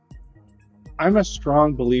I'm a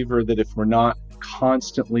strong believer that if we're not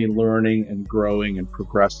constantly learning and growing and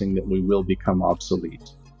progressing, that we will become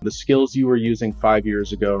obsolete. The skills you were using 5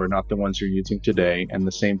 years ago are not the ones you're using today. And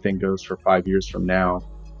the same thing goes for 5 years from now.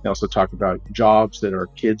 They also talk about jobs that our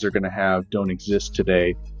kids are going to have don't exist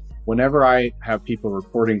today. Whenever I have people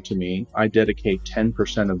reporting to me, I dedicate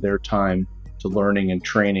 10% of their time to learning and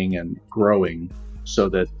training and growing so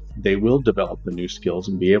that they will develop the new skills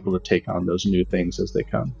and be able to take on those new things as they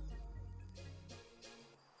come.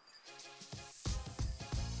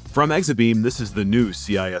 From Exabeam, this is the new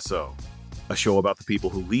CISO, a show about the people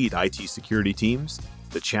who lead IT security teams,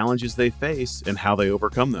 the challenges they face, and how they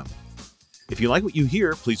overcome them. If you like what you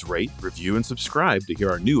hear, please rate, review, and subscribe to hear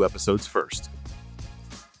our new episodes first.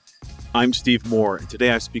 I'm Steve Moore, and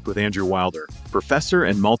today I speak with Andrew Wilder, professor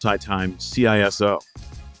and multi-time CISO.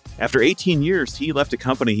 After 18 years, he left a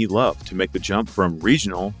company he loved to make the jump from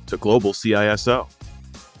regional to global CISO.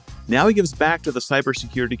 Now he gives back to the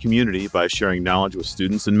cybersecurity community by sharing knowledge with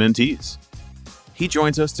students and mentees. He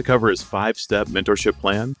joins us to cover his 5-step mentorship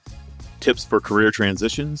plan, tips for career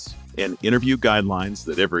transitions, and interview guidelines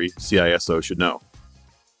that every CISO should know.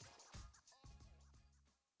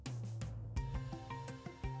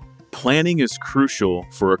 Planning is crucial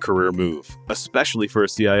for a career move, especially for a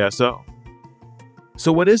CISO.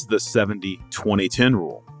 So what is the 70-20-10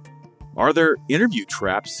 rule? Are there interview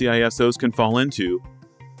traps CISOs can fall into?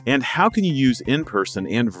 And how can you use in-person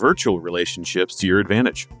and virtual relationships to your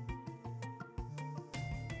advantage?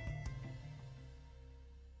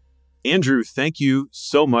 Andrew, thank you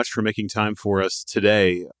so much for making time for us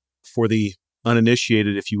today. For the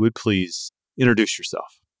uninitiated, if you would please introduce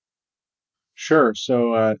yourself. Sure.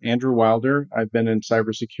 So Andrew Wilder, I've been in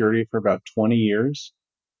cybersecurity for about 20 years.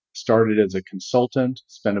 Started as a consultant,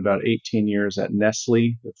 spent about 18 years at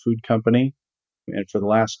Nestle, the food company. And for the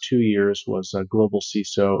last 2 years was a global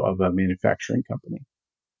CISO of a manufacturing company.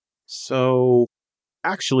 So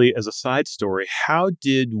actually, as a side story, how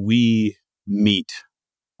did we meet?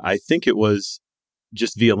 I think it was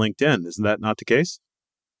just via LinkedIn. Isn't that not the case?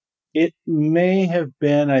 It may have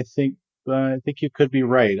been, I think you could be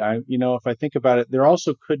right. If I think about it, there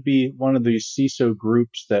also could be one of these CISO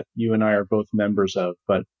groups that you and I are both members of,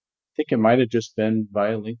 but I think it might have just been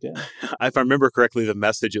via LinkedIn. If I remember correctly, the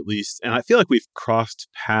message at least, and I feel like we've crossed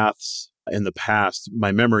paths in the past.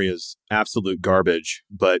 My memory is absolute garbage,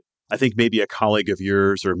 but I think maybe a colleague of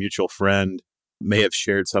yours or a mutual friend may have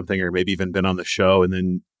shared something or maybe even been on the show. And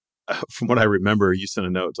then from what I remember, you sent a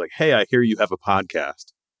note. It's like, hey, I hear you have a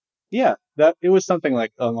podcast. Yeah, it was something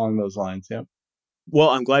like along those lines. Yeah.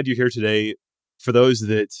 Well, I'm glad you're here today. For those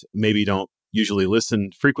that maybe don't usually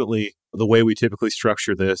listen frequently, the way we typically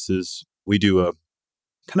structure this is we do a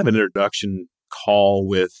kind of an introduction call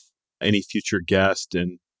with any future guest,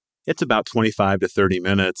 and it's about 25 to 30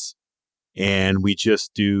 minutes. And we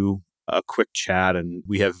just do a quick chat, and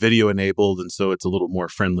we have video enabled. And so it's a little more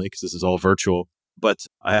friendly because this is all virtual. But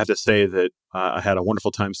I have to say that I had a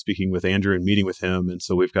wonderful time speaking with Andrew and meeting with him. And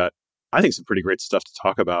so we've got, I think, some pretty great stuff to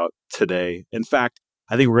talk about today. In fact,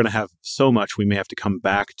 I think we're going to have so much we may have to come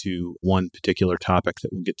back to one particular topic that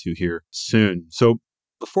we'll get to here soon. So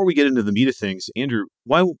before we get into the meat of things, Andrew,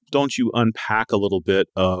 why don't you unpack a little bit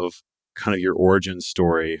of kind of your origin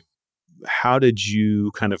story? How did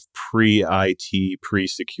you kind of pre-IT,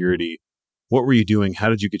 pre-security, what were you doing? How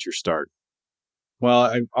did you get your start?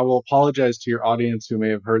 Well, I will apologize to your audience who may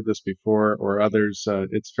have heard this before or others.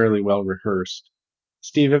 It's fairly well rehearsed.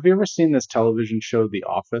 Steve, have you ever seen this television show, The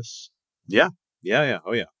Office? Yeah.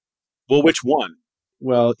 Oh, yeah. Well, which one?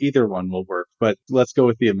 Well, either one will work, but let's go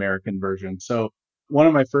with the American version. So one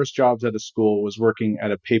of my first jobs at a school was working at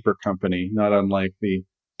a paper company, not unlike the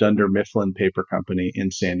Dunder Mifflin Paper Company in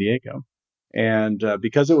San Diego. And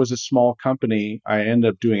because it was a small company, I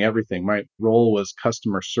ended up doing everything. My role was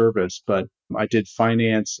customer service, but I did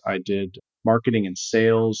finance, I did marketing and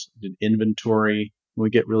sales, did inventory. When we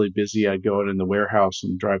get really busy, I'd go out in the warehouse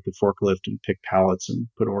and drive the forklift and pick pallets and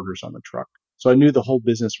put orders on the truck. So I knew the whole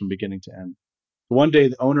business from beginning to end. One day,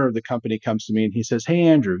 the owner of the company comes to me and he says, "Hey,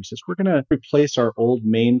 Andrew," he says, "we're going to replace our old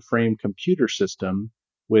mainframe computer system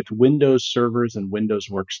with Windows servers and Windows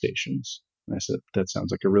workstations." And I said, "That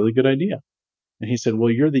sounds like a really good idea." And he said,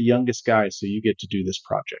 "Well, you're the youngest guy, so you get to do this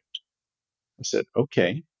project." I said,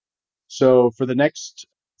 "Okay." So for the next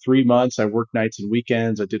 3 months, I worked nights and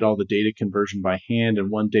weekends. I did all the data conversion by hand.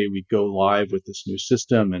 And one day we'd go live with this new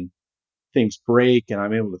system and things break and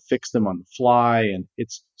I'm able to fix them on the fly. And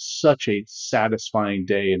it's such a satisfying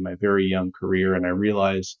day in my very young career. And I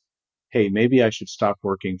realized, hey, maybe I should stop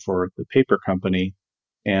working for the paper company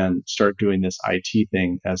and start doing this IT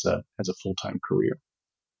thing as a full-time career.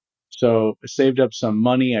 So I saved up some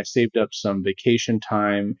money, I saved up some vacation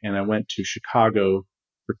time, and I went to Chicago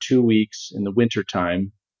for 2 weeks in the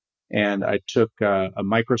wintertime. And I took a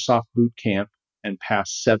Microsoft boot camp and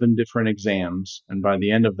passed 7 different exams. And by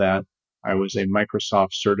the end of that, I was a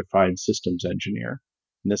Microsoft certified systems engineer.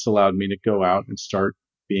 And this allowed me to go out and start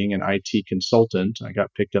being an IT consultant. I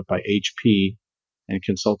got picked up by HP and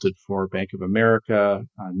consulted for Bank of America,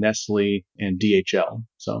 Nestle, and DHL.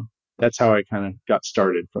 So that's how I kind of got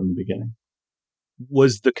started from the beginning.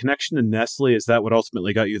 Was the connection to Nestle, is that what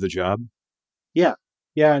ultimately got you the job? Yeah.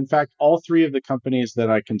 Yeah. In fact, all three of the companies that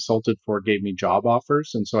I consulted for gave me job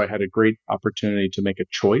offers. And so I had a great opportunity to make a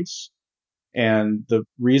choice. And the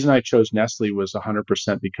reason I chose Nestle was 100%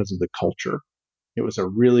 because of the culture. It was a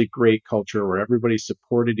really great culture where everybody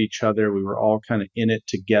supported each other. We were all kind of in it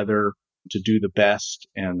together to do the best.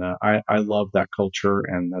 And I love that culture.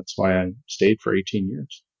 And that's why I stayed for 18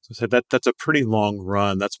 years. So that's a pretty long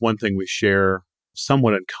run. That's one thing we share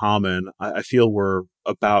somewhat in common. I feel we're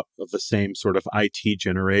about of the same sort of IT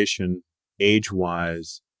generation age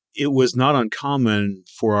wise. It was not uncommon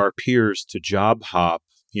for our peers to job hop.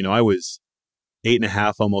 I was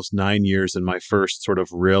 8.5, almost 9 years in my first sort of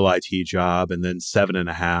real IT job, and then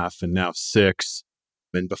 7.5, and now 6.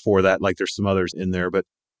 And before that, like there's some others in there, but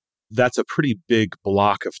that's a pretty big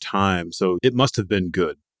block of time. So it must have been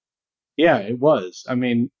good. Yeah, it was. I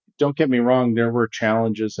mean, don't get me wrong, there were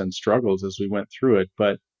challenges and struggles as we went through it,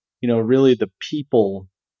 but really the people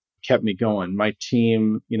kept me going. My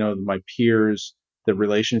team, my peers, the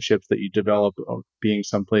relationships that you develop being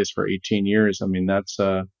someplace for 18 years. I mean, that's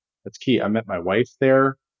key. I met my wife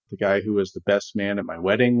there. The guy who was the best man at my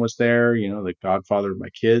wedding was there, the godfather of my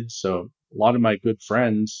kids. So a lot of my good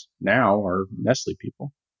friends now are Nestle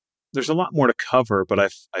people. There's a lot more to cover, but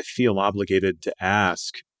I feel obligated to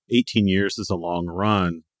ask. 18 years is a long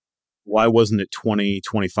run. Why wasn't it 20,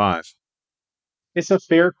 25? It's a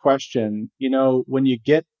fair question. When you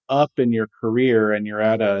get up in your career and you're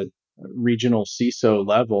at a regional CISO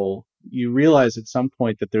level, you realize at some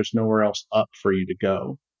point that there's nowhere else up for you to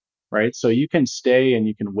go, right? So you can stay and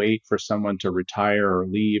you can wait for someone to retire or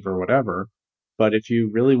leave or whatever. But if you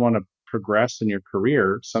really want to progress in your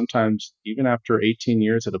career, sometimes even after 18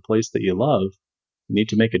 years at a place that you love, you need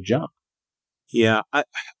to make a jump. Yeah,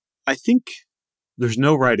 I think there's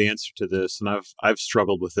no right answer to this, and I've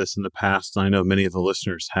struggled with this in the past, and I know many of the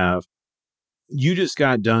listeners have. You just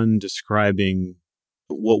got done describing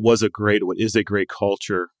what is a great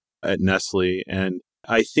culture at Nestle, and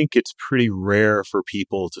I think it's pretty rare for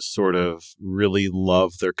people to sort of really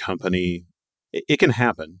love their company. It can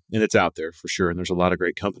happen, and it's out there for sure, and there's a lot of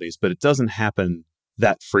great companies, but it doesn't happen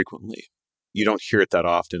that frequently. You don't hear it that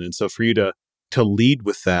often, and so for you to lead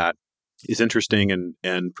with that is interesting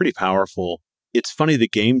and pretty powerful. It's funny the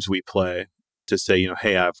games we play to say,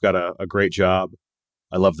 hey, I've got a great job.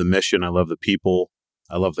 I love the mission. I love the people.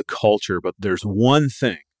 I love the culture. But there's one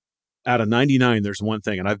thing out of 99, there's one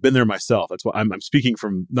thing. And I've been there myself. That's why I'm speaking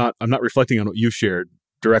from I'm not reflecting on what you shared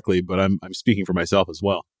directly, but I'm speaking for myself as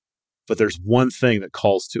well. But there's one thing that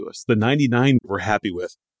calls to us. The 99 we're happy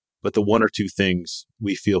with, but the one or two things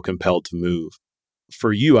we feel compelled to move.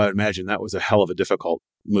 For you, I would imagine that was a hell of a difficult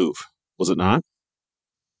move. Was it not?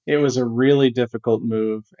 It was a really difficult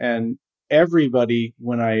move. And everybody,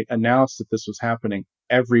 when I announced that this was happening,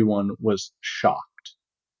 everyone was shocked.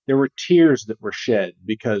 There were tears that were shed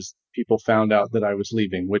because people found out that I was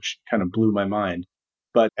leaving, which kind of blew my mind.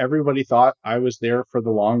 But everybody thought I was there for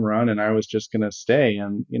the long run and I was just going to stay.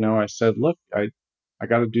 And, I said, look, I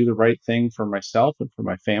got to do the right thing for myself and for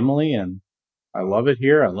my family. And I love it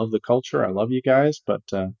here. I love the culture. I love you guys, but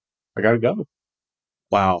I got to go.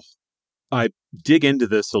 Wow. I dig into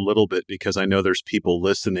this a little bit because I know there's people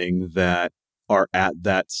listening that are at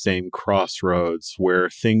that same crossroads where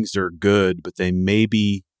things are good, but they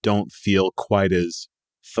maybe don't feel quite as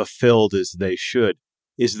fulfilled as they should.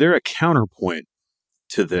 Is there a counterpoint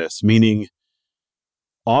to this? Meaning,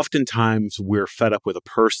 oftentimes we're fed up with a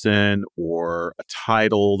person or a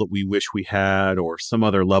title that we wish we had or some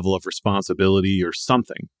other level of responsibility or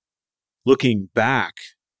something. Looking back,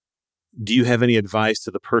 do you have any advice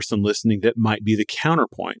to the person listening that might be the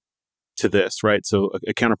counterpoint to this, right? So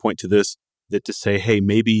a counterpoint to this, that to say, hey,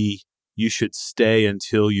 maybe you should stay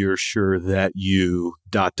until you're sure that you ...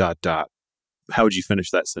 How would you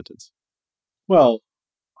finish that sentence? Well,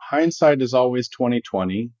 hindsight is always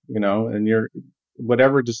 2020, and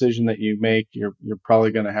whatever decision that you make, you're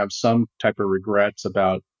probably going to have some type of regrets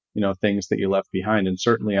about, things that you left behind. And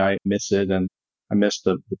certainly I miss it and I miss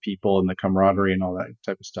the people and the camaraderie and all that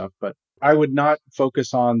type of stuff. But I would not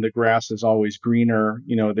focus on the grass is always greener.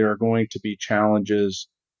 There are going to be challenges,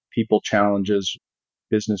 people challenges.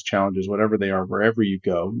 business challenges, whatever they are, wherever you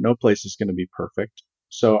go. No place is going to be perfect.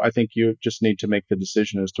 So I think you just need to make the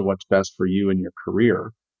decision as to what's best for you and your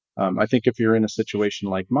career. I think if you're in a situation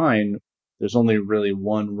like mine, there's only really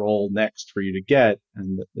one role next for you to get,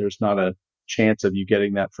 and there's not a chance of you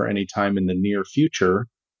getting that for any time in the near future.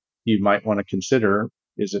 You might want to consider,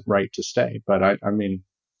 is it right to stay? But I mean,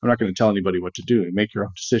 I'm not going to tell anybody what to do. Make your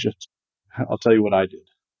own decisions. I'll tell you what I did.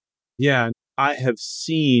 Yeah, I have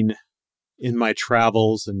seen in my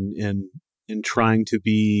travels and in trying to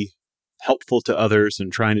be helpful to others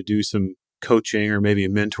and trying to do some coaching or maybe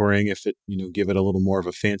mentoring, if it, give it a little more of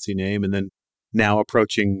a fancy name. And then now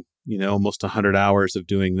approaching, almost 100 hours of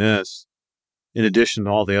doing this, in addition to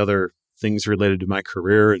all the other things related to my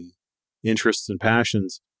career and interests and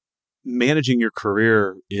passions. Managing your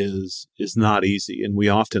career is not easy, and we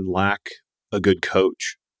often lack a good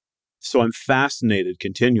coach. So I'm fascinated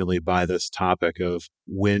continually by this topic of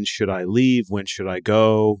when should I leave? When should I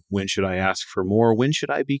go? When should I ask for more? When should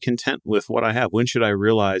I be content with what I have? When should I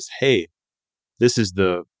realize, hey, this is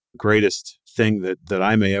the greatest thing that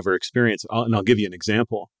I may ever experience? And I'll give you an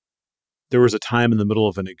example. There was a time in the middle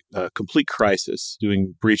of a complete crisis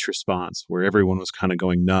doing breach response where everyone was kind of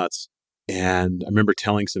going nuts. And I remember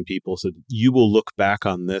telling some people, said, you will look back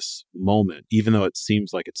on this moment, even though it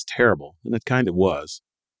seems like it's terrible. And it kind of was,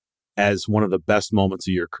 as one of the best moments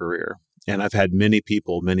of your career. And I've had many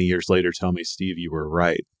people many years later tell me, Steve, you were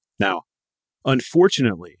right. Now,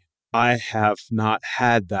 unfortunately, I have not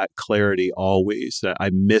had that clarity always. I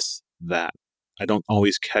miss that. I don't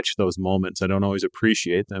always catch those moments. I don't always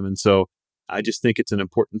appreciate them. And so I just think it's an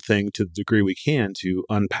important thing to the degree we can to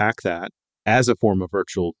unpack that as a form of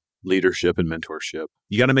virtual leadership and mentorship.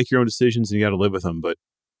 You got to make your own decisions and you got to live with them. But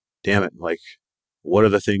damn it, what are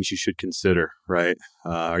the things you should consider, right?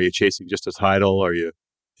 Are you chasing just a title?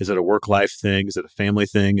 Is it a work-life thing? Is it a family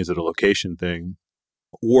thing? Is it a location thing?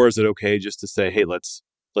 Or is it okay just to say, hey, let's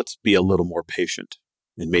be a little more patient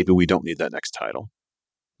and maybe we don't need that next title?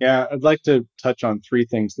 Yeah, I'd like to touch on three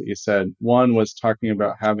things that you said. One was talking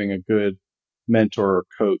about having a good mentor or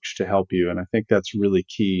coach to help you. And I think that's really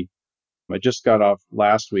key. I just got off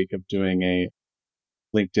last week of doing a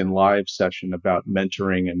LinkedIn Live session about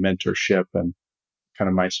mentoring and mentorship and kind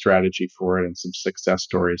of my strategy for it and some success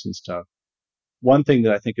stories and stuff. One thing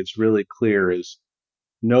that I think is really clear is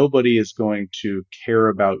nobody is going to care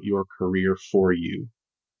about your career for you.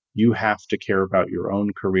 You have to care about your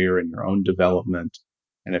own career and your own development.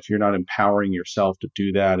 And if you're not empowering yourself to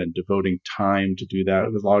do that and devoting time to do that,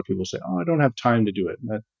 a lot of people say, oh, I don't have time to do it.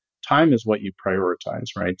 And that time is what you prioritize,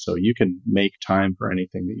 right? So you can make time for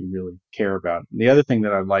anything that you really care about. And the other thing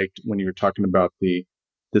that I liked when you were talking about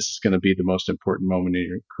this is going to be the most important moment in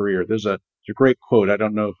your career. There's a great quote. I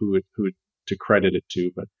don't know who to credit it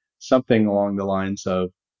to, but something along the lines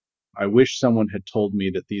of, I wish someone had told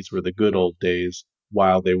me that these were the good old days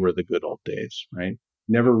while they were the good old days, right?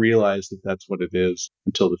 Never realized that that's what it is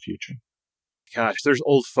until the future. Gosh, there's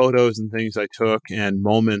old photos and things I took and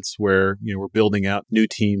moments where, we're building out new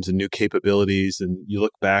teams and new capabilities. And you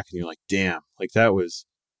look back and you're like, damn, that was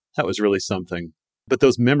really something. But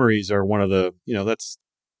those memories are one of the, that's,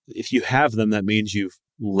 if you have them, that means you've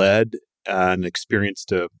led and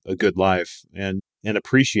experienced a good life, and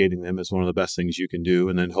appreciating them is one of the best things you can do.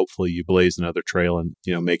 And then hopefully you blaze another trail and,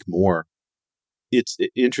 make more. It's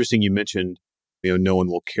interesting you mentioned, no one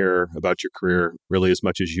will care about your career really as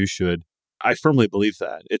much as you should. I firmly believe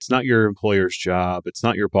that. It's not your employer's job. It's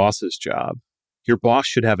not your boss's job. Your boss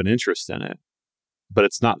should have an interest in it, but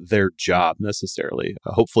it's not their job necessarily.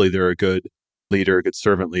 Hopefully they're a good leader, a good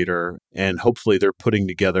servant leader, and hopefully they're putting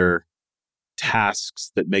together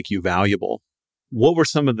tasks that make you valuable. What were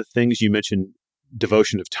some of the things you mentioned?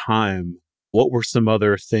 Devotion of time. What were some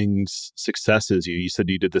other things, successes? You said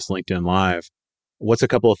you did this LinkedIn Live. What's a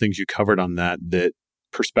couple of things you covered on that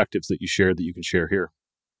perspectives that you shared that you can share here?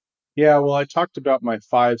 Yeah, well, I talked about my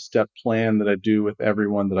 5-step plan that I do with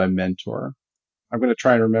everyone that I mentor. I'm going to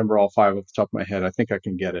try and remember all 5 off the top of my head. I think I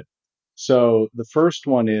can get it. So the first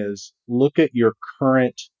one is look at your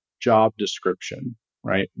current job description,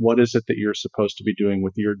 right? What is it that you're supposed to be doing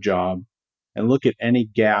with your job? And look at any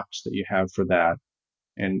gaps that you have for that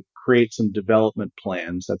and create some development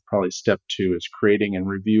plans. That's probably step 2, is creating and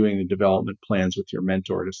reviewing the development plans with your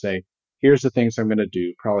mentor to say, here's the things I'm going to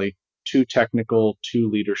do. Probably 2 technical, 2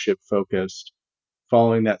 leadership focused,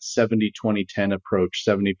 following that 70-20-10 approach,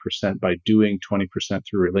 70% by doing, 20%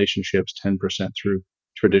 through relationships, 10% through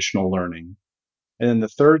traditional learning. And then the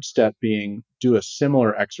third step being do a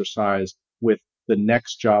similar exercise with the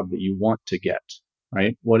next job that you want to get,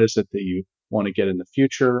 right? What is it that you want to get in the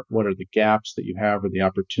future? What are the gaps that you have or the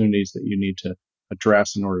opportunities that you need to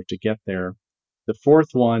address in order to get there? The fourth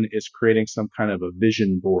one is creating some kind of a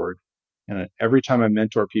vision board. And every time I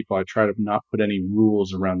mentor people, I try to not put any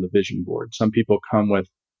rules around the vision board. Some people come with,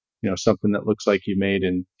 something that looks like you made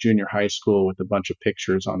in junior high school with a bunch of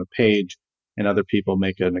pictures on a page, and other people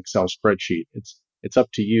make an Excel spreadsheet. It's up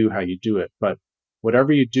to you how you do it. But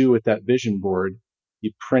whatever you do with that vision board,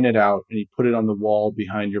 you print it out and you put it on the wall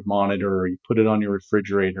behind your monitor, or you put it on your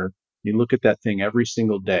refrigerator. You look at that thing every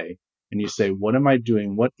single day and you say, what am I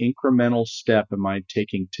doing? What incremental step am I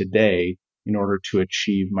taking today in order to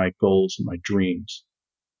achieve my goals and my dreams?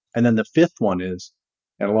 And then the fifth one is,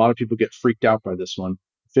 and a lot of people get freaked out by this one.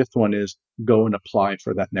 The fifth one is go and apply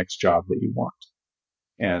for that next job that you want.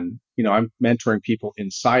 And, I'm mentoring people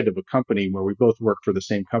inside of a company where we both work for the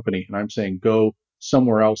same company. And I'm saying, go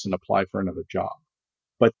somewhere else and apply for another job.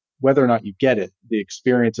 But whether or not you get it, the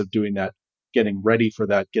experience of doing that, getting ready for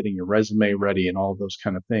that, getting your resume ready and all of those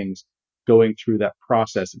kind of things, going through that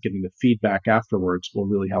process and getting the feedback afterwards will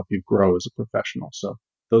really help you grow as a professional. So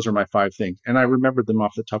those are my 5 things. And I remembered them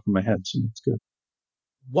off the top of my head. So that's good.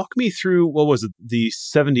 Walk me through, what was it, the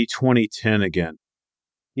 70-20-10 again?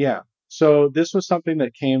 Yeah. So this was something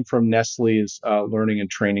that came from Nestle's learning and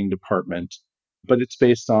training department, but it's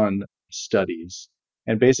based on studies.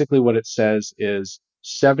 And basically what it says is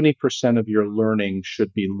 70% of your learning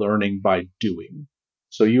should be learning by doing.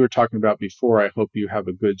 So you were talking about before, I hope you have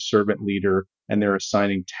a good servant leader and they're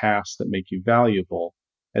assigning tasks that make you valuable.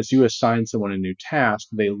 As you assign someone a new task,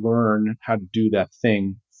 they learn how to do that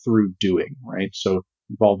thing through doing, right? So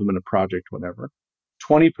involve them in a project, whatever.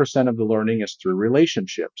 20% of the learning is through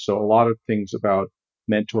relationships. So a lot of things about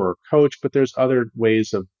mentor or coach, but there's other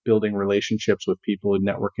ways of building relationships with people and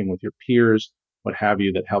networking with your peers, what have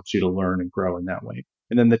you, that helps you to learn and grow in that way.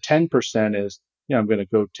 And then the 10% is, I'm going to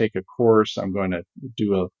go take a course. I'm going to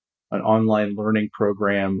do an online learning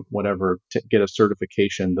program, whatever, to get a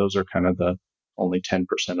certification. Those are kind of the only 10%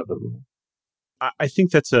 of the rule. I think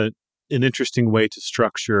that's an interesting way to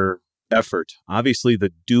structure effort. Obviously,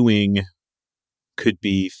 the doing could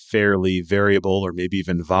be fairly variable or maybe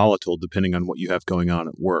even volatile depending on what you have going on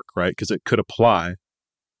at work, right? Because it could apply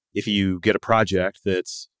if you get a project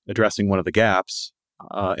that's addressing one of the gaps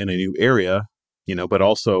in a new area, but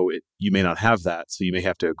also you may not have that. So you may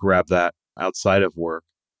have to grab that outside of work.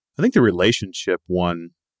 I think the relationship one,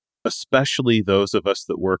 especially those of us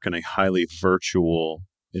that work in a highly virtual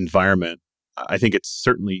environment, I think it's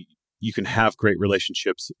certainly, you can have great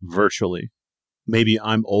relationships virtually. Maybe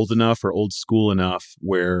I'm old enough or old school enough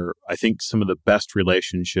where I think some of the best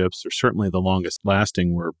relationships, or certainly the longest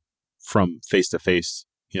lasting, were from face-to-face,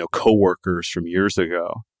 coworkers from years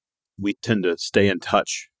ago. We tend to stay in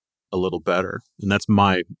touch a little better. And that's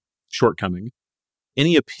my shortcoming.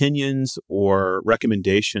 Any opinions or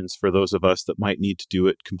recommendations for those of us that might need to do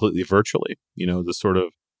it completely virtually? The sort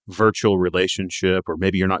of virtual relationship, or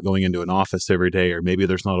maybe you're not going into an office every day, or maybe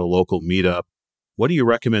there's not a local meetup. What do you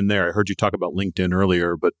recommend there? I heard you talk about LinkedIn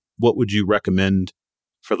earlier, but what would you recommend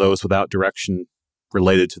for those without direction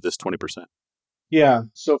related to this 20%? Yeah.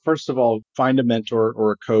 So first of all, find a mentor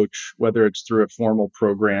or a coach, whether it's through a formal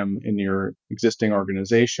program in your existing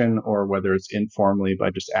organization or whether it's informally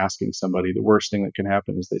by just asking somebody. The worst thing that can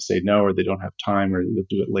happen is they say no, or they don't have time, or you'll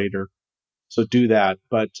do it later. So do that.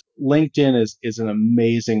 But LinkedIn is an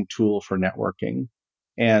amazing tool for networking.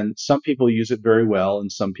 And some people use it very well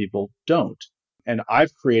and some people don't. And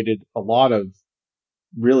I've created a lot of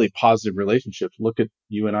really positive relationships. Look at,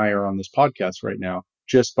 you and I are on this podcast right now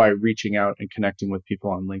just by reaching out and connecting with people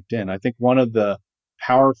on LinkedIn. I think one of the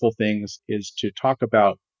powerful things is to talk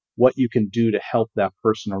about what you can do to help that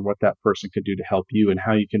person, or what that person could do to help you, and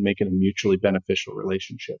how you can make it a mutually beneficial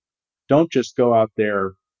relationship. Don't just go out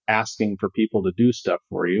there asking for people to do stuff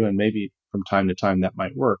for you. And maybe from time to time that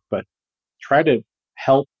might work, but try to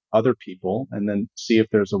help other people and then see if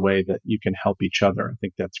there's a way that you can help each other. I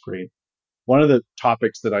think that's great. One of the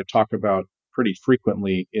topics that I talk about pretty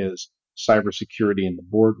frequently is cybersecurity in the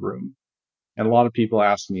boardroom. And a lot of people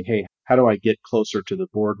ask me, hey, how do I get closer to the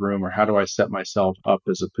boardroom, or how do I set myself up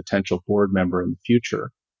as a potential board member in the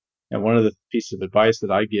future? And one of the pieces of advice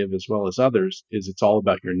that I give, as well as others, is it's all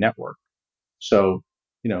about your network. So,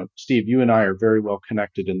 Steve, you and I are very well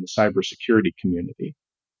connected in the cybersecurity community,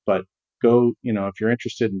 but go, if you're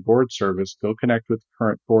interested in board service, go connect with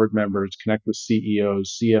current board members, connect with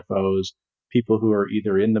CEOs, CFOs, people who are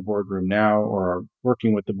either in the boardroom now or are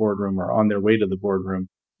working with the boardroom or on their way to the boardroom,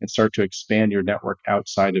 and start to expand your network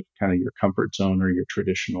outside of kind of your comfort zone or your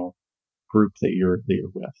traditional group that you're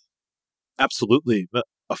with. Absolutely. But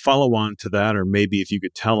a follow-on to that, or maybe if you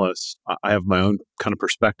could tell us, I have my own kind of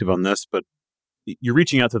perspective on this, but you're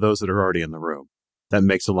reaching out to those that are already in the room. That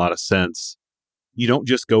makes a lot of sense. you don't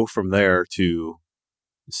just go from there to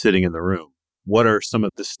sitting in the room. What are some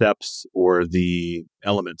of the steps or the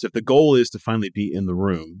elements? If the goal is to finally be in the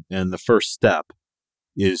room, and the first step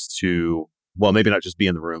is to, well, maybe not just be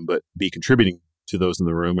in the room, but be contributing to those in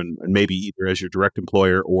the room, and maybe either as your direct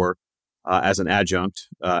employer or as an adjunct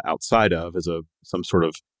outside of, as some sort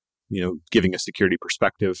of, giving a security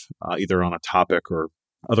perspective, either on a topic or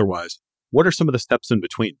otherwise. What are some of the steps in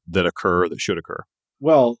between that occur, that should occur?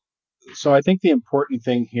 Well, so I think the important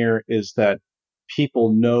thing here is that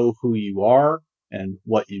people know who you are and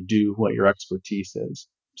what you do, what your expertise is.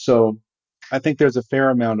 So I think there's a fair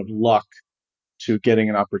amount of luck to getting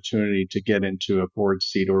an opportunity to get into a board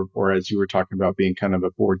seat, or as you were talking about, being kind of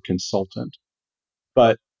a board consultant.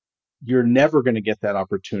 But you're never going to get that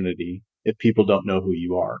opportunity if people don't know who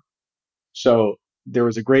you are. So there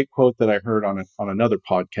was a great quote that I heard on another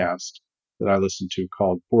podcast that I listened to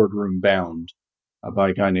called Boardroom Bound by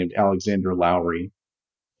a guy named Alexander Lowry.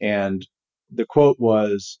 And the quote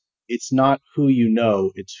was, "It's not who you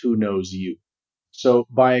know, it's who knows you." So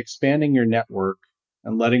by expanding your network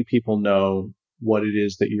and letting people know what it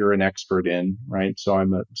is that you're an expert in, right? So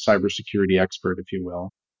I'm a cybersecurity expert, if you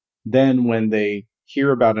will. Then when they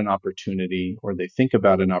hear about an opportunity or they think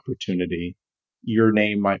about an opportunity, your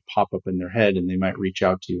name might pop up in their head and they might reach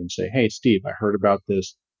out to you and say, "Hey, Steve, I heard about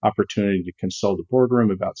this opportunity to consult a boardroom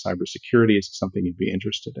about cybersecurity. Is it something you'd be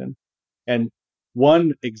interested in?" And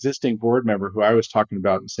one existing board member who I was talking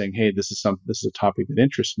about and saying, "Hey, this is a topic that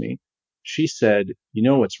interests me." She said, "You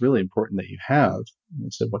know what's really important that you have?" And I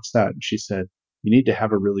said, "What's that?" And she said, "You need to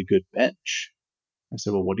have a really good bench." I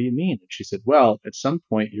said, "Well, what do you mean?" And she said, "Well, at some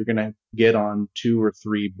point you're going to get on 2 or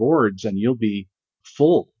 3 boards and you'll be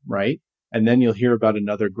full, right? And then you'll hear about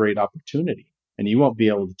another great opportunity and you won't be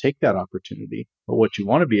able to take that opportunity. But what you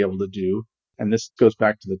want to be able to do," and this goes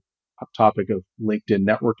back to the topic of LinkedIn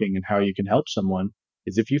networking and how you can help someone,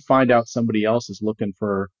 is if you find out somebody else is looking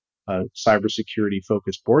for a cybersecurity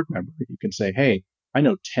focused board member, you can say, "Hey, I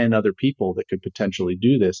know 10 other people that could potentially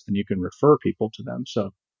do this," and you can refer people to them.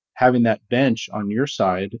 So having that bench on your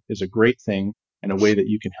side is a great thing and a way that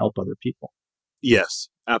you can help other people. Yes,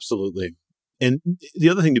 absolutely. And the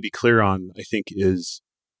other thing to be clear on, I think, is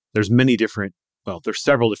there's there's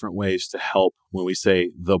several different ways to help when we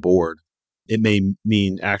say the board. It may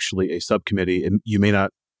mean actually a subcommittee. You may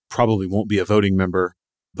not, probably won't be a voting member,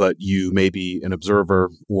 but you may be an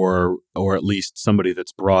observer or at least somebody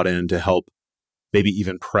that's brought in to help, maybe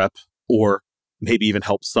even prep, or maybe even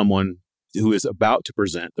help someone who is about to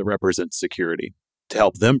present that represents security, to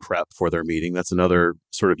help them prep for their meeting. That's another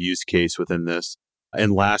sort of use case within this.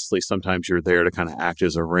 And lastly, sometimes you're there to kind of act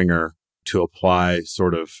as a ringer to apply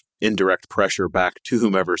sort of indirect pressure back to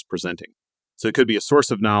whomever's presenting. So it could be a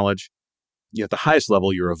source of knowledge. At the highest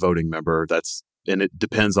level, you're a voting member. And it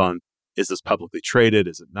depends on, is this publicly traded?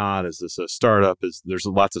 Is it not? Is this a startup? There's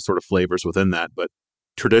lots of sort of flavors within that. But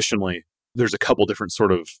traditionally, there's a couple different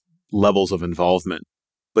sort of levels of involvement.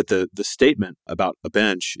 But the statement about a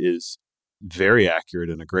bench is very accurate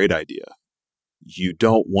and a great idea. You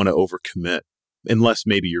don't want to overcommit unless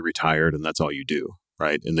maybe you're retired and that's all you do,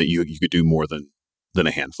 right? And that you could do more than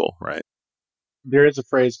a handful, right? There is a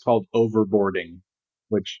phrase called overboarding,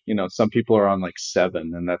 which, some people are on like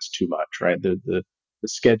 7 and that's too much, right? The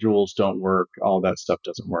schedules don't work. All that stuff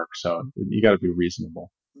doesn't work. So you got to be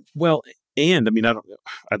reasonable. Well, and I mean,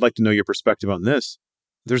 I'd like to know your perspective on this.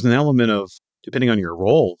 There's an element of, depending on your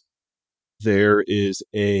role, there is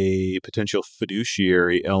a potential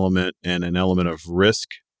fiduciary element and an element of risk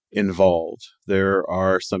involved. There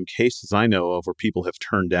are some cases I know of where people have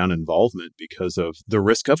turned down involvement because of the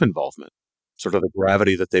risk of involvement, sort of the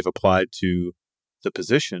gravity that they've applied to the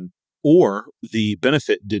position, or the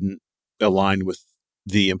benefit didn't align with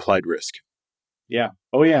the implied risk. Yeah.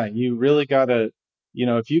 Oh, yeah. You really got to,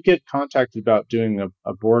 if you get contacted about doing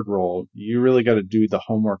a board role, you really got to do the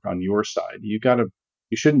homework on your side. You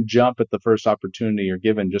shouldn't jump at the first opportunity you're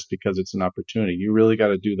given just because it's an opportunity. You really got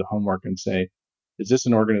to do the homework and say, is this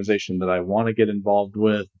an organization that I want to get involved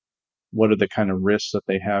with? What are the kind of risks that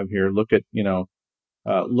they have here? Look at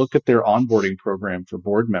their onboarding program for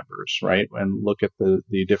board members, right? And look at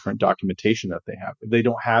the different documentation that they have. If they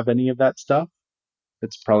don't have any of that stuff,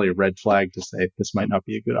 it's probably a red flag to say this might not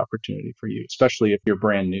be a good opportunity for you, especially if you're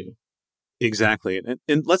brand new. Exactly.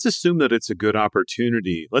 And let's assume that it's a good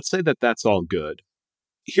opportunity. Let's say that that's all good.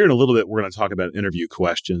 Here in a little bit, we're going to talk about interview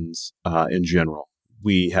questions in general.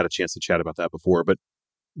 We had a chance to chat about that before, but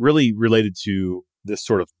really related to this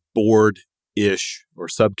sort of board-ish or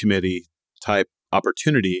subcommittee type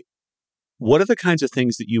opportunity, what are the kinds of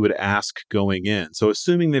things that you would ask going in? So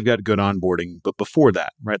assuming they've got good onboarding, but before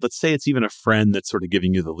that, right? Let's say it's even a friend that's sort of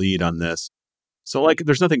giving you the lead on this. So, like,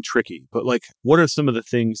 there's nothing tricky, but like, what are some of the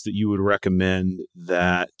things that you would recommend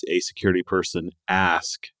that a security person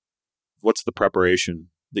ask? What's the preparation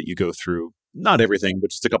that you go through? Not everything,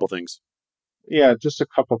 but just a couple things. Yeah, just a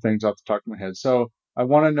couple things off the top of my head. So I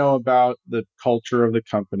want to know about the culture of the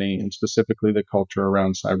company and specifically the culture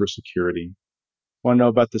around cybersecurity. I want to know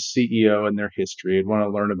about the CEO and their history. I'd want to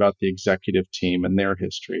learn about the executive team and their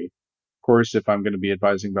history. Of course, if I'm going to be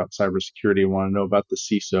advising about cybersecurity, I want to know about the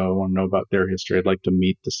CISO. I want to know about their history. I'd like to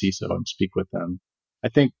meet the CISO and speak with them. I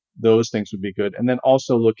think those things would be good. And then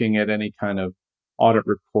also looking at any kind of audit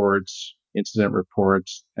reports, incident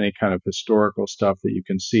reports, any kind of historical stuff that you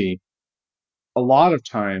can see. A lot of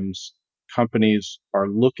times companies are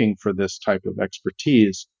looking for this type of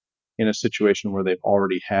expertise in a situation where they've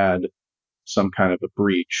already had some kind of a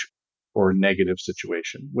breach or negative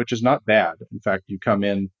situation, which is not bad. In fact, you come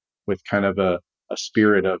in with kind of a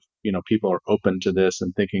spirit of, people are open to this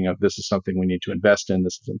and thinking of this is something we need to invest in.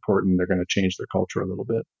 This is important. They're going to change their culture a little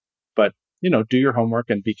bit. But, do your homework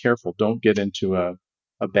and be careful. Don't get into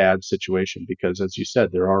a bad situation because, as you said,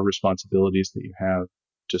 there are responsibilities that you have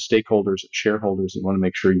to stakeholders and shareholders. You want to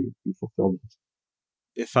make sure you fulfill them.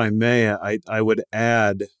 If I may, I would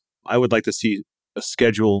add, I would like to see a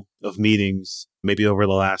schedule of meetings, maybe over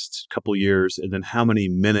the last couple years, and then how many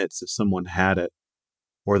minutes if someone had it,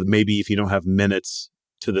 or maybe if you don't have minutes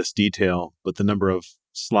to this detail, but the number of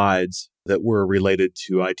slides that were related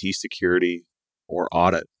to IT security or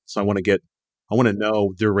audit. So I want to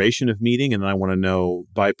know duration of meeting, and then I want to know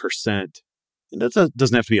by percent. And that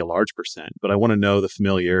doesn't have to be a large percent, but I want to know the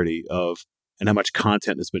familiarity of and how much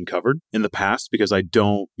content has been covered in the past because I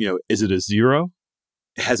don't, is it a zero?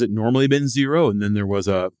 Has it normally been zero? And then there was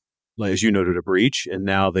like, as you noted, a breach, and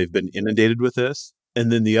now they've been inundated with this.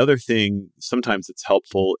 And then the other thing, sometimes it's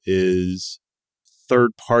helpful, is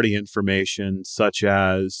third party information, such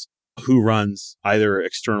as who runs either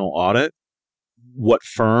external audit, what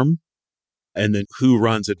firm, and then who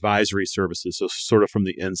runs advisory services. So, sort of from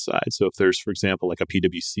the inside. So, if there's, for example, like a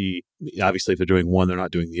PwC, obviously, if they're doing one, they're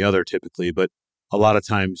not doing the other typically, but a lot of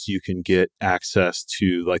times you can get access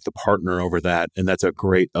to like the partner over that. And that's a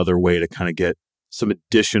great other way to kind of get some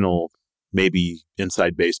additional, maybe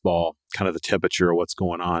inside baseball, kind of the temperature of what's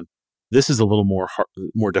going on. This is a little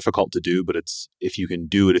more difficult to do, but it's, if you can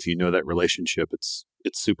do it, if you know that relationship, it's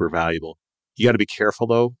super valuable. You got to be careful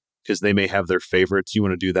though, because they may have their favorites. You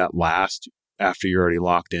want to do that last after you're already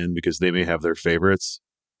locked in, because they may have their favorites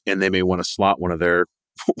and they may want to slot one of their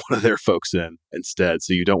folks in instead.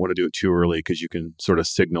 So you don't want to do it too early because you can sort of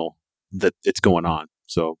signal that it's going on.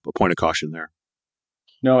 So a point of caution there.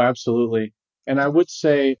 No, absolutely. And I would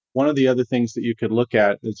say one of the other things that you could look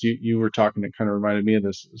at, as you were talking, it kind of reminded me of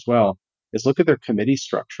this as well, is look at their committee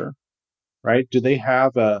structure, right? Do they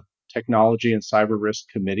have a technology and cyber risk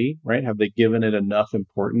committee, right? Have they given it enough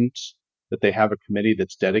importance that they have a committee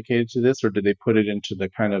that's dedicated to this, or do they put it into the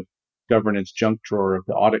kind of governance junk drawer of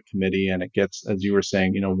the audit committee and it gets, as you were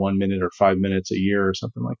saying, 1 minute or 5 minutes a year or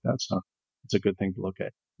something like that? So it's a good thing to look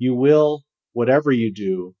at. You will, whatever you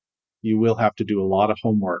do, you will have to do a lot of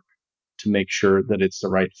homework to make sure that it's the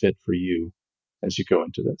right fit for you as you go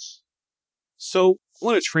into this. So I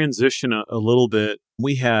want to transition a little bit.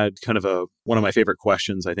 We had kind of one of my favorite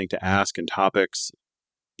questions, I think, to ask in topics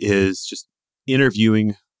is just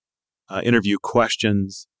interview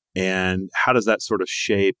questions, and how does that sort of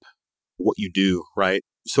shape what you do, right?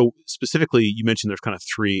 So specifically, you mentioned there's kind of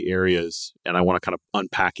three areas, and I want to kind of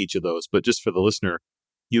unpack each of those. But just for the listener,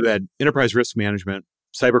 you had enterprise risk management,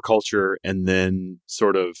 cyberculture, and then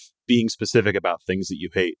sort of being specific about things that you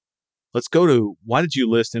hate. Let's go to, why did you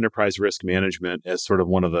list enterprise risk management as sort of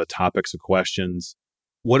one of the topics of questions?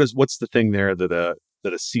 What's the thing there that a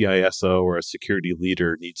CISO or a security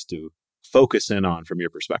leader needs to focus in on from your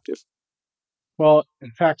perspective? Well,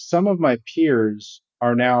 in fact, some of my peers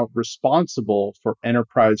are now responsible for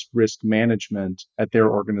enterprise risk management at their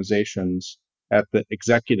organizations at the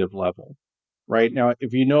executive level. Right now,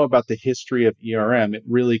 if you know about the history of ERM, it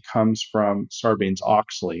really comes from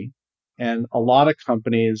Sarbanes-Oxley. And a lot of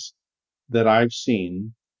companies that I've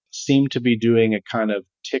seen seem to be doing a kind of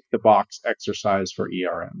tick the box exercise for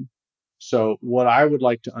ERM. So what I would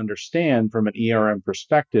like to understand from an ERM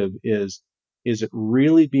perspective is it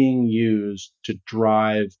really being used to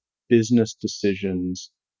drive business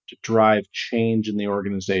decisions, to drive change in the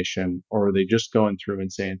organization, or are they just going through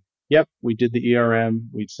and saying, yep, we did the ERM,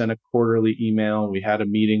 we sent a quarterly email, we had a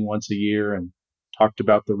meeting once a year and talked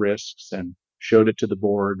about the risks and showed it to the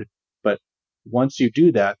board. But once you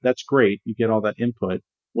do that, that's great. You get all that input.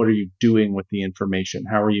 What are you doing with the information?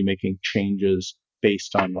 How are you making changes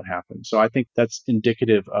based on what happened. So I think that's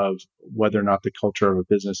indicative of whether or not the culture of a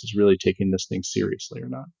business is really taking this thing seriously or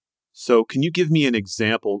not. So can you give me an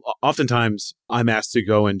example? Oftentimes I'm asked to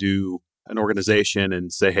go and do an organization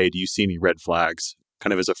and say, hey, do you see any red flags?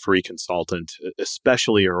 Kind of as a free consultant,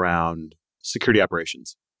 especially around security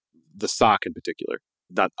operations, the SOC in particular.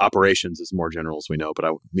 Not operations is more general as we know, but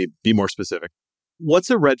I would be more specific. What's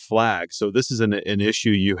a red flag? So this is an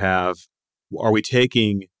issue you have. Are we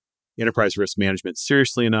taking enterprise risk management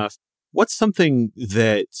seriously enough? What's something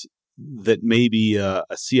that maybe a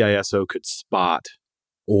CISO could spot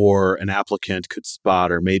or an applicant could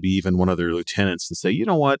spot, or maybe even one of their lieutenants to say, you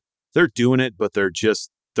know what, they're doing it, but they're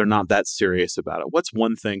not that serious about it. What's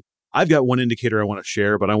one thing? I've got one indicator I want to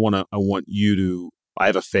share, but I want you to, I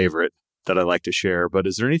have a favorite that I like to share, but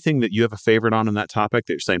is there anything that you have a favorite on in that topic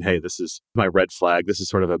that you're saying, hey, this is my red flag. This is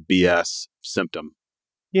sort of a BS symptom?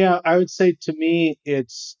 Yeah, I would say to me,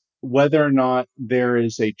 it's whether or not there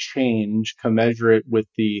is a change commensurate with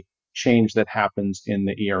the change that happens in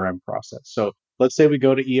the ERM process. So let's say we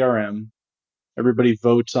go to ERM, everybody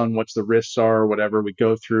votes on what the risks are, or whatever. We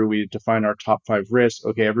go through, we define our top 5 risks.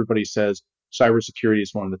 Okay, everybody says cybersecurity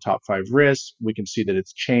is one of the top 5 risks. We can see that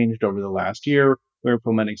it's changed over the last year. We're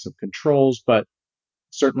implementing some controls, but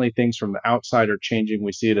certainly things from the outside are changing.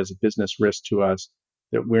 We see it as a business risk to us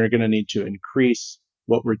that we're going to need to increase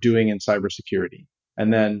what we're doing in cybersecurity.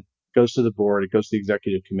 And then it goes to the board, it goes to the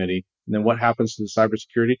executive committee. And then what happens to the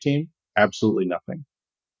cybersecurity team? Absolutely nothing.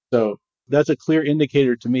 So that's a clear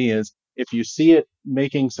indicator to me is if you see it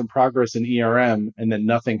making some progress in ERM and then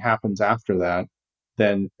nothing happens after that,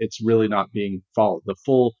 then it's really not being followed. The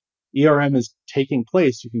full ERM is taking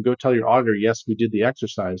place. You can go tell your auditor, yes, we did the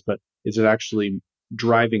exercise, but is it actually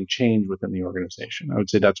driving change within the organization? I would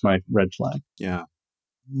say that's my red flag. Yeah.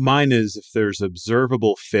 Mine is if there's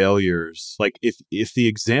observable failures, like if the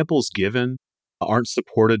examples given aren't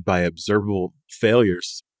supported by observable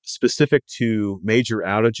failures specific to major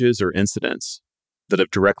outages or incidents that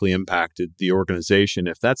have directly impacted the organization,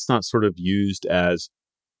 if that's not sort of used as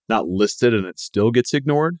not listed and it still gets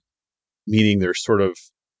ignored, meaning there's sort of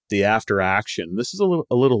the after action. This is a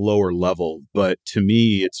little lower level, but to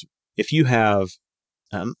me, it's if you have,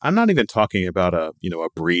 I'm not even talking about a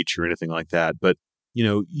breach or anything like that, but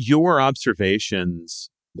your observations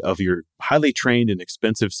of your highly trained and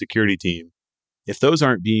expensive security team, if those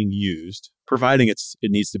aren't being used, providing it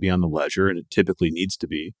needs to be on the ledger, and it typically needs to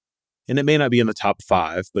be, and it may not be in the top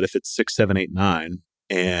 5, but if it's 6, 7, 8, 9,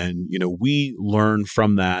 and we learn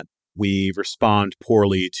from that, we respond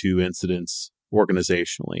poorly to incidents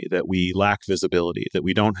organizationally, that we lack visibility, that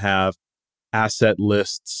we don't have asset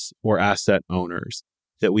lists or asset owners,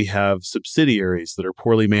 that we have subsidiaries that are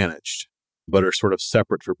poorly managed, but are sort of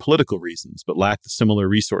separate for political reasons, but lack the similar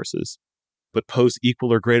resources, but pose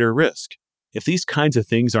equal or greater risk. If these kinds of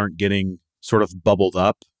things aren't getting sort of bubbled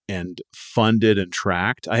up and funded and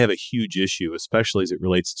tracked, I have a huge issue, especially as it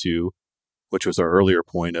relates to, which was our earlier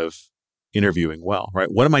point of interviewing well, right?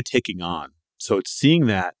 What am I taking on? So it's seeing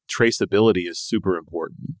that traceability is super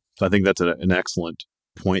important. So I think that's an excellent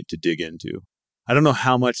point to dig into. I don't know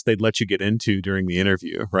how much they'd let you get into during the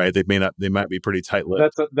interview, right? They might be pretty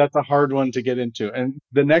tight-lipped. That's a hard one to get into. And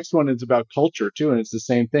the next one is about culture too. And it's the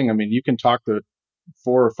same thing. I mean, you can talk to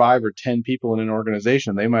 4 or 5 or 10 people in an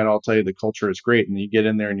organization. They might all tell you the culture is great. And you get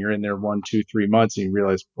in there and you're in there 1, 2, 3 months and you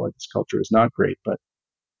realize, boy, this culture is not great. But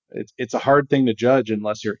it's a hard thing to judge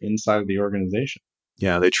unless you're inside of the organization.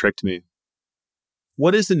 Yeah, they tricked me.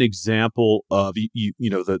 What is an example of,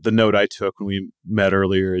 the note I took when we met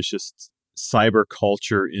earlier is just cyber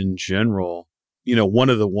culture in general. One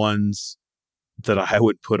of the ones that I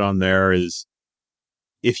would put on there is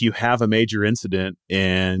if you have a major incident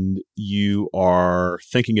and you are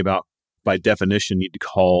thinking about, by definition, need to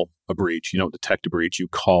call a breach. You don't detect a breach, you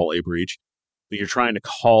call a breach. But you're trying to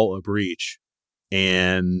call a breach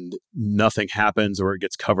and nothing happens or it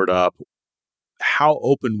gets covered up. How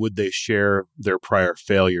open would they share their prior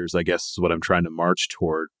failures, I guess is what I'm trying to march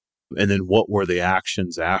toward. And then what were the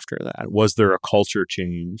actions after that? Was there a culture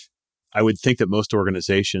change? I would think that most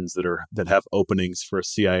organizations that have openings for a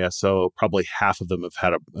CISO, probably half of them have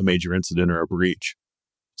had a major incident or a breach.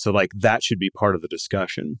 So that should be part of the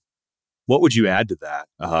discussion. What would you add to that?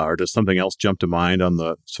 Or does something else jump to mind on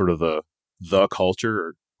the sort of the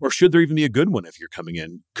culture? Or should there even be a good one if you're coming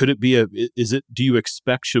in? Could it be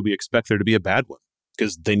should we expect there to be a bad one?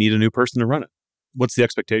 Because they need a new person to run it. What's the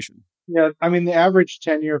expectation? Yeah, I mean, the average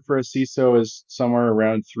tenure for a CISO is somewhere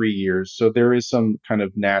around 3 years. So there is some kind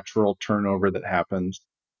of natural turnover that happens.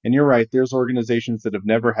 And you're right, there's organizations that have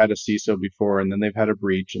never had a CISO before, and then they've had a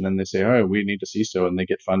breach, and then they say, oh, we need a CISO, and they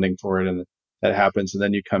get funding for it, and that happens, and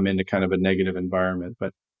then you come into kind of a negative environment.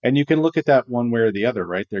 And you can look at that one way or the other,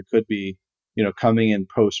 right? There could be, coming in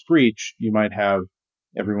post breach, you might have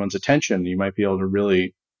everyone's attention. You might be able to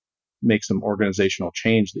really make some organizational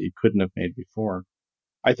change that you couldn't have made before.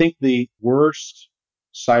 I think the worst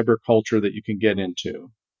cyber culture that you can get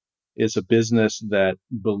into is a business that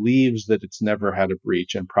believes that it's never had a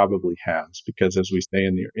breach and probably has, because as we say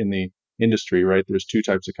in the industry, right, there's two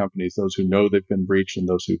types of companies: those who know they've been breached and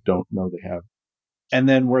those who don't know they have. And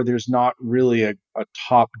then where there's not really a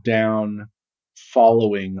top-down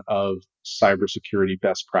following of cybersecurity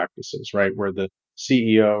best practices, right? Where the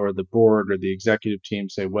CEO or the board or the executive team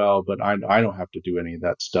say, well, but I don't have to do any of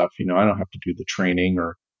that stuff. I don't have to do the training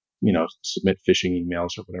or, submit phishing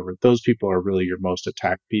emails or whatever. Those people are really your most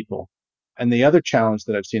attacked people. And the other challenge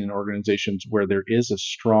that I've seen in organizations where there is a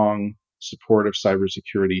strong support of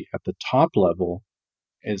cybersecurity at the top level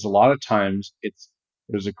is a lot of times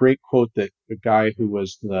there's a great quote that a guy who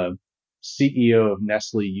was the CEO of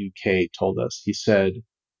Nestle UK told us. He said,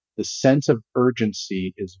 the sense of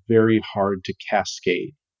urgency is very hard to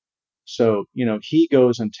cascade. So, he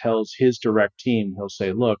goes and tells his direct team, he'll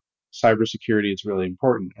say, look, cybersecurity is really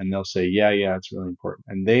important. And they'll say, yeah, it's really important.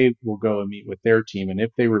 And they will go and meet with their team. And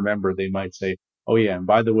if they remember, they might say, oh yeah, and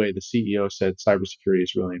by the way, the CEO said cybersecurity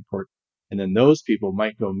is really important. And then those people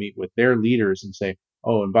might go meet with their leaders and say,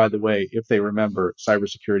 oh, and by the way, if they remember,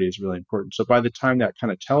 cybersecurity is really important. So by the time that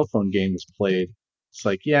kind of telephone game is played, it's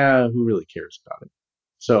like, yeah, who really cares about it?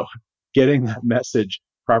 So getting that message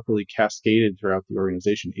properly cascaded throughout the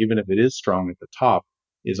organization, even if it is strong at the top,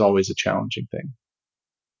 is always a challenging thing.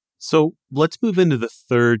 So let's move into the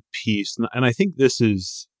third piece. And I think this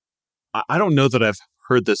is, I don't know that I've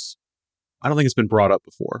heard this. I don't think it's been brought up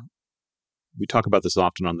before. We talk about this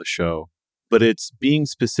often on the show, but it's being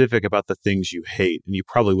specific about the things you hate. And you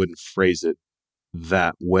probably wouldn't phrase it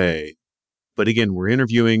that way. But again, we're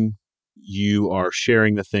interviewing. You are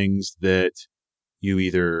sharing the things that you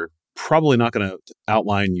either probably not going to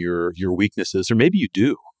outline your weaknesses, or maybe you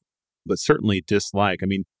do, but certainly dislike. I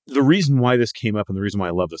mean, the reason why this came up and the reason why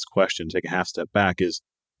I love this question, take a half step back, is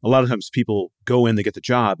a lot of times people go in, they get the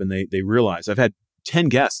job, and they realize, I've had 10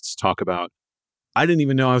 guests talk about, I didn't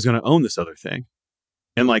even know I was going to own this other thing.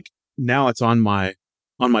 And like, now it's on my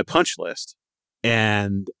punch list,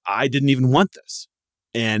 and I didn't even want this.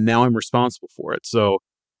 And now I'm responsible for it. So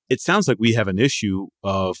it sounds like we have an issue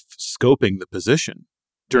of scoping the position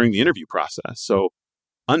during the interview process. So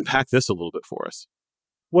unpack this a little bit for us.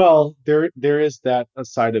 Well, there is that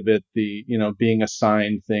side of it, the, being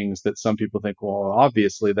assigned things that some people think, well,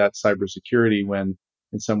 obviously that's cybersecurity, when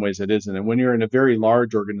in some ways it isn't. And when you're in a very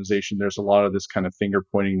large organization, there's a lot of this kind of finger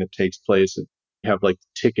pointing that takes place. And you have like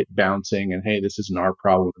ticket bouncing and, hey, this isn't our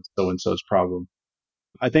problem, it's so and so's problem.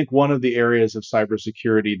 I think one of the areas of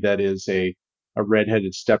cybersecurity that is a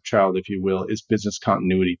redheaded stepchild, if you will, is business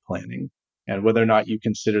continuity planning. And whether or not you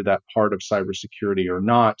consider that part of cybersecurity or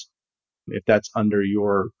not, if that's under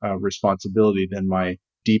your responsibility, then my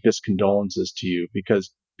deepest condolences to you,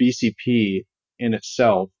 because BCP in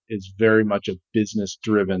itself is very much a business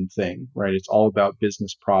driven thing, right? It's all about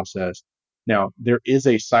business process. Now, there is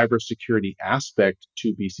a cybersecurity aspect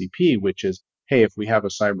to BCP, which is, hey, if we have a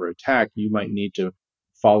cyber attack, you might need to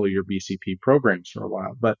follow your BCP programs for a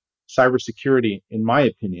while. But cybersecurity, in my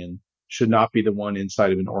opinion, should not be the one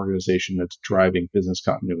inside of an organization that's driving business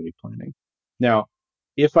continuity planning. Now,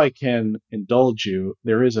 if I can indulge you,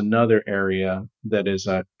 there is another area that is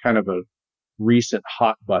a kind of a recent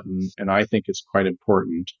hot button, and I think is quite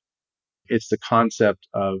important. It's the concept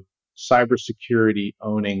of cybersecurity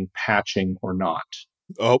owning patching or not.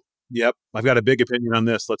 Oh, yep. I've got a big opinion on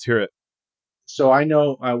this. Let's hear it. So I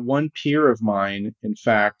know one peer of mine, in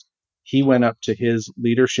fact, he went up to his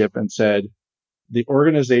leadership and said, the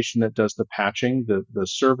organization that does the patching, the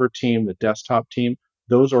server team, the desktop team,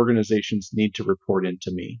 those organizations need to report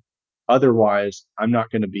into me. Otherwise, I'm not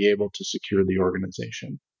going to be able to secure the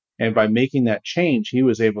organization. And by making that change, he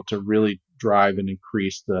was able to really drive and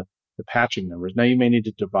increase the patching numbers. Now, you may need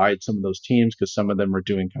to divide some of those teams because some of them are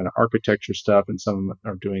doing kind of architecture stuff and some of them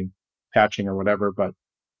are doing patching or whatever. But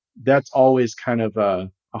that's always kind of a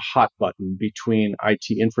hot button between IT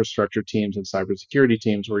infrastructure teams and cybersecurity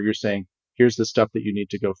teams, where you're saying, here's the stuff that you need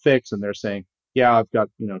to go fix. And they're saying, yeah, I've got,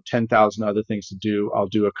 10,000 other things to do. I'll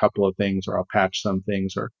do a couple of things, or I'll patch some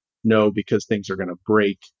things, or no, because things are going to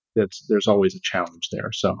break. There's always a challenge there.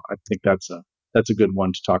 So I think that's a good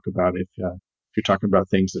one to talk about if you're talking about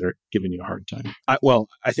things that are giving you a hard time.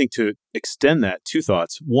 I think to extend that, two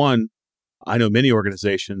thoughts. One, I know many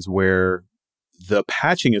organizations where the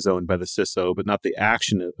patching is owned by the CISO, but not the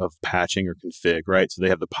action of patching or config, right? So they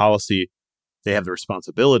have the policy They have the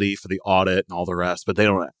responsibility for the audit and all the rest, but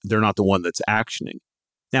they're not the one that's actioning.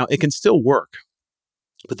 Now, it can still work,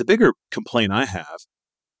 but the bigger complaint I have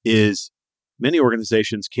is many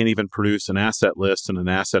organizations can't even produce an asset list and an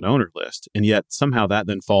asset owner list. And yet somehow that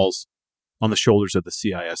then falls on the shoulders of the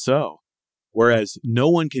CISO. Whereas no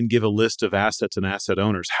one can give a list of assets and asset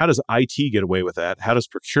owners. How does IT get away with that? How does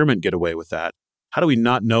procurement get away with that? How do we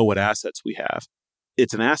not know what assets we have?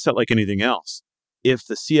 It's an asset like anything else. If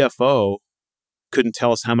the CFO couldn't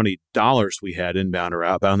tell us how many dollars we had inbound or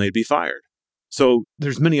outbound, they'd be fired. So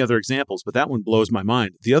there's many other examples, but that one blows my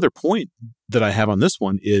mind. The other point that I have on this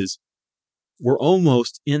one is we're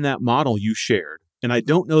almost in that model you shared. And I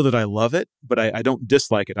don't know that I love it, but I don't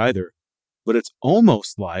dislike it either. But it's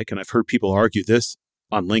almost like, and I've heard people argue this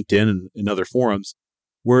on LinkedIn and in other forums,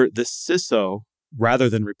 where the CISO, rather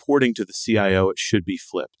than reporting to the CIO, it should be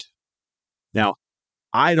flipped. Now,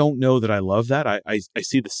 I don't know that I love that. I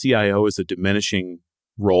see the CIO as a diminishing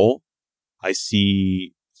role. I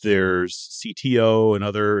see there's CTO and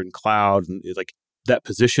other and cloud, and like that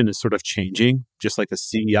position is sort of changing, just like the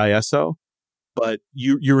CISO. But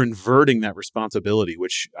you're inverting that responsibility,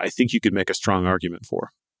 which I think you could make a strong argument for.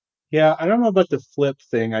 Yeah, I don't know about the flip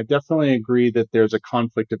thing. I definitely agree that there's a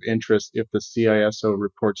conflict of interest if the CISO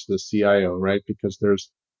reports to the CIO, right? Because there's,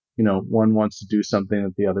 one wants to do something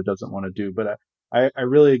that the other doesn't want to do. But I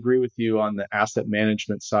really agree with you on the asset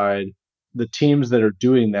management side. The teams that are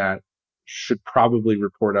doing that should probably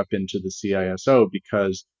report up into the CISO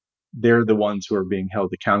because they're the ones who are being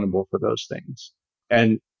held accountable for those things.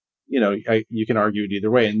 And, you can argue it either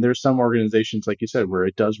way. And there's some organizations, like you said, where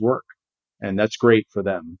it does work. And that's great for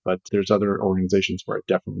them. But there's other organizations where it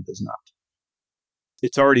definitely does not.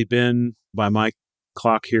 It's already been, by my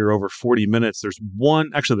clock here, over 40 minutes. There's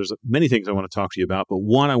many things I want to talk to you about, but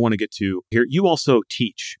one I want to get to here. You also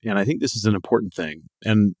teach, and I think this is an important thing.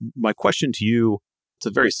 And my question to you, it's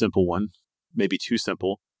a very simple one, maybe too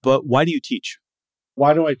simple, but why do you teach?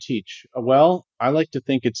 Why do I teach? Well, I like to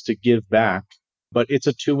think it's to give back, but it's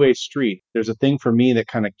a two-way street. There's a thing for me that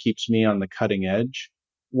kind of keeps me on the cutting edge.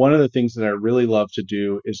 One of the things that I really love to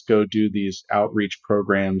do is go do these outreach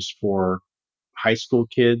programs for high school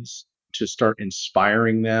kids to start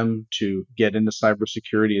inspiring them to get into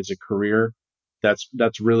cybersecurity as a career. That's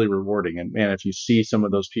really rewarding. And man, if you see some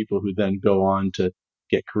of those people who then go on to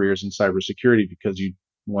get careers in cybersecurity because you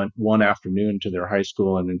went one afternoon to their high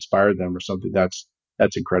school and inspired them or something, that's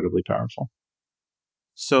incredibly powerful.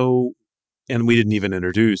 So, and we didn't even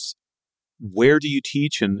introduce, where do you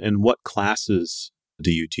teach and what classes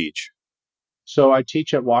do you teach? So I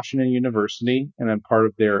teach at Washington University, and I'm part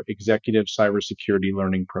of their executive cybersecurity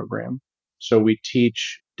learning program. So we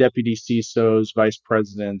teach deputy CISOs, vice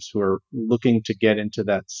presidents who are looking to get into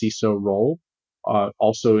that CISO role.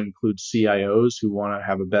 Also includes CIOs who want to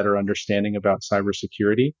have a better understanding about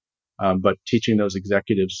cybersecurity, but teaching those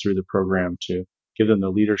executives through the program to give them the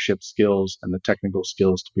leadership skills and the technical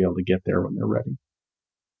skills to be able to get there when they're ready.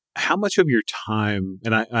 How much of your time,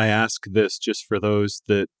 and I ask this just for those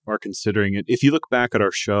that are considering it, if you look back at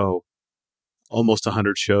our show, almost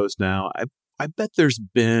 100 shows now, I bet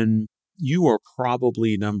you are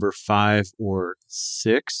probably number 5 or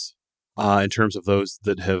 6 in terms of those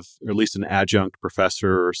that have, or at least an adjunct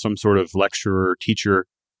professor or some sort of lecturer or teacher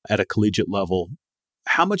at a collegiate level.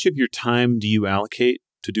 How much of your time do you allocate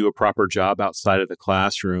to do a proper job outside of the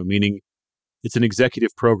classroom? Meaning, it's an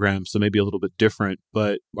executive program, so maybe a little bit different,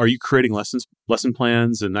 but are you creating lesson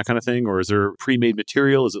plans and that kind of thing? Or is there pre-made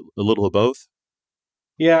material? Is it a little of both?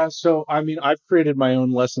 Yeah, so I mean, I've created my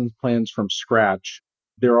own lessons plans from scratch.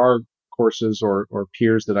 There are courses or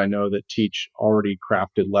peers that I know that teach already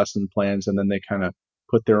crafted lesson plans and then they kind of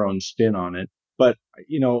put their own spin on it. But,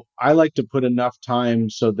 I like to put enough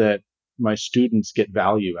time so that my students get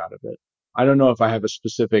value out of it. I don't know if I have a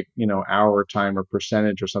specific, hour time or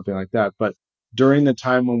percentage or something like that, but during the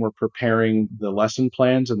time when we're preparing the lesson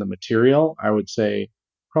plans and the material, I would say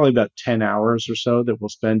probably about 10 hours or so that we'll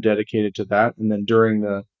spend dedicated to that. And then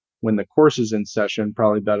when the course is in session,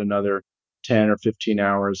 probably about another 10 or 15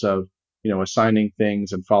 hours of, assigning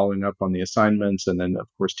things and following up on the assignments. And then of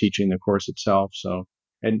course, teaching the course itself. So,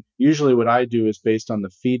 and usually what I do is based on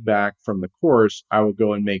the feedback from the course, I would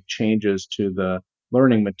go and make changes to the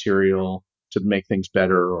learning material to make things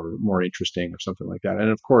better or more interesting or something like that. And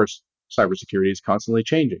of course, cybersecurity is constantly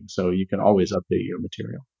changing. So you can always update your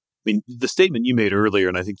material. I mean, the statement you made earlier,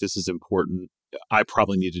 and I think this is important, I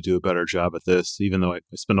probably need to do a better job at this, even though I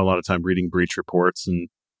spend a lot of time reading breach reports and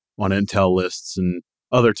on intel lists and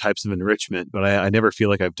other types of enrichment, but I never feel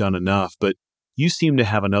like I've done enough. But you seem to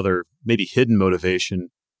have another maybe hidden motivation,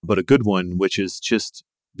 but a good one, which is just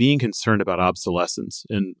being concerned about obsolescence.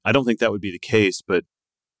 And I don't think that would be the case, but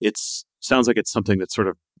it sounds like it's something that's sort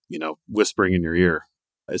of, whispering in your ear.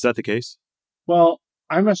 Is that the case? Well,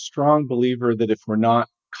 I'm a strong believer that if we're not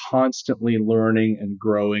constantly learning and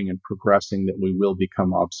growing and progressing, that we will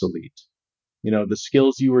become obsolete. The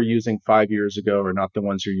skills you were using 5 years ago are not the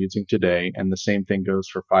ones you're using today. And the same thing goes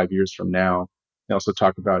for 5 years from now. They also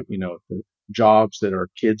talk about, the jobs that our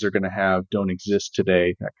kids are going to have don't exist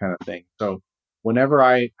today, that kind of thing. So whenever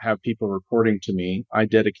I have people reporting to me, I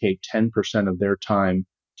dedicate 10% of their time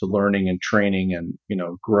to learning and training and,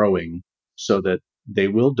 growing so that they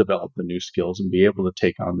will develop the new skills and be able to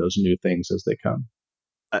take on those new things as they come.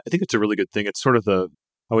 I think it's a really good thing. It's sort of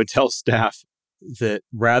I would tell staff that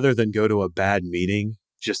rather than go to a bad meeting,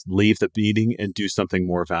 just leave the meeting and do something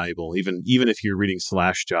more valuable. Even if you're reading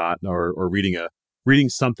Slashdot or reading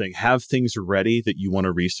something, have things ready that you want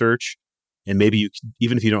to research. And maybe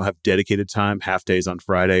even if you don't have dedicated time, half days on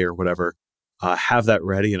Friday or whatever, have that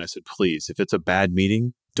ready. And I said, please, if it's a bad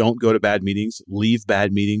meeting, don't go to bad meetings, leave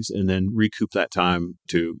bad meetings, and then recoup that time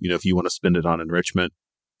to, if you want to spend it on enrichment.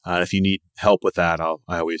 If you need help with that, I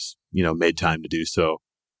always, made time to do so.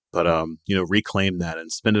 But, reclaim that and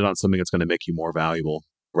spend it on something that's going to make you more valuable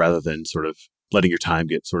rather than sort of letting your time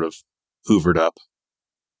get sort of hoovered up.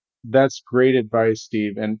 That's great advice,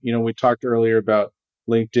 Steve. And, we talked earlier about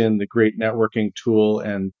LinkedIn, the great networking tool,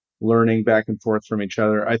 and learning back and forth from each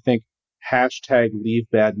other. I think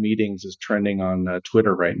 #LeaveBadMeetings is trending on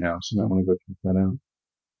Twitter right now. So I want to go check that out.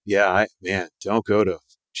 Yeah, don't go to,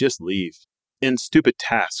 just leave. And stupid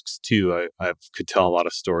tasks too. I could tell a lot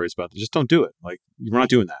of stories about that. Just don't do it. Like, we're not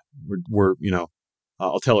doing that. We're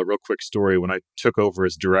I'll tell a real quick story. When I took over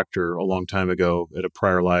as director a long time ago at a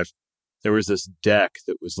prior life, there was this deck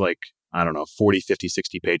that was like, 40, 50,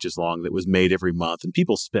 60 pages long that was made every month. And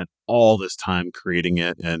people spent all this time creating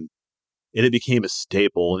it. And it became a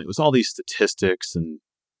staple. And it was all these statistics and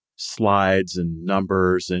slides and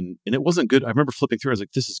numbers. And it wasn't good. I remember flipping through. I was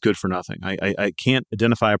like, this is good for nothing. I can't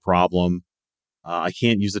identify a problem. I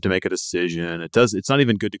can't use it to make a decision. It's not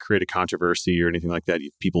even good to create a controversy or anything like that.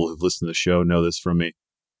 People who've listened to the show know this from me. I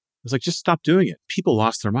was like, just stop doing it. People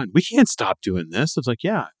lost their mind. We can't stop doing this. I was like,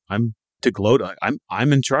 yeah, I'm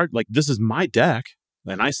in charge. Like, this is my deck.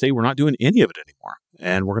 And I say we're not doing any of it anymore.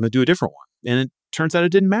 And we're going to do a different one. And it turns out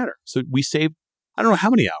it didn't matter. So we saved, I don't know how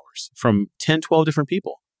many hours from 10, 12 different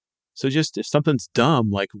people. So just if something's dumb,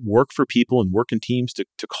 like, work for people and work in teams to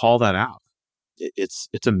call that out. It's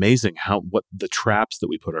amazing what the traps that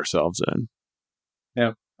we put ourselves in.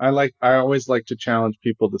 Yeah. I always like to challenge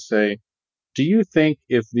people to say, do you think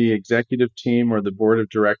if the executive team or the board of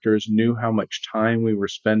directors knew how much time we were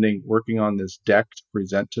spending working on this deck to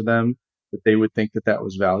present to them, that they would think that that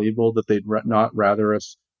was valuable, that they'd not rather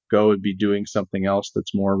us go and be doing something else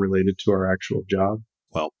that's more related to our actual job?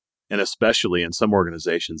 Well, and especially in some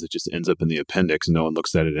organizations, it just ends up in the appendix and no one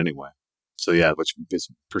looks at it anyway. So yeah, which is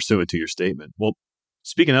pursuant to your statement. Well,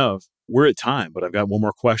 speaking of, we're at time, but I've got one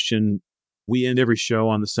more question. We end every show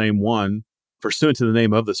on the same one. Pursuant to the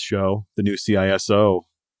name of this show, the new CISO,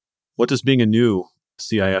 what does being a new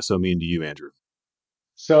CISO mean to you, Andrew?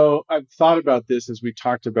 So I've thought about this as we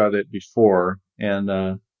talked about it before, and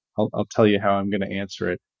I'll tell you how I'm going to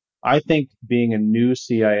answer it. I think being a new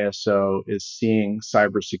CISO is seeing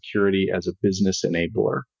cybersecurity as a business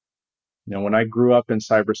enabler. When I grew up in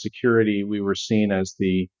cybersecurity, we were seen as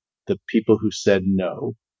the people who said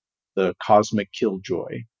no, the cosmic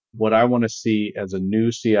killjoy. What I want to see as a new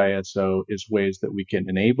CISO is ways that we can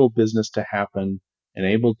enable business to happen,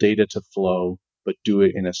 enable data to flow, but do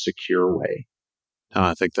it in a secure way.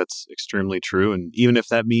 I think that's extremely true. And even if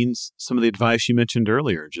that means some of the advice you mentioned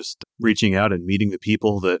earlier, just reaching out and meeting the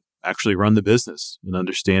people that actually run the business and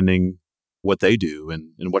understanding what they do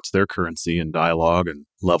and what's their currency and dialogue and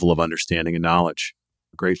level of understanding and knowledge.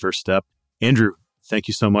 Great first step. Andrew, thank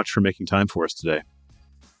you so much for making time for us today.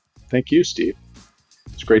 Thank you, Steve.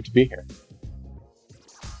 It's great to be here.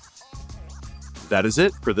 That is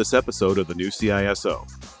it for this episode of The New CISO.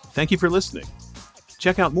 Thank you for listening.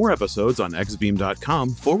 Check out more episodes on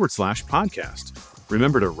xbeam.com/podcast.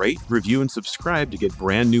 Remember to rate, review, and subscribe to get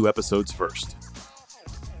brand new episodes first.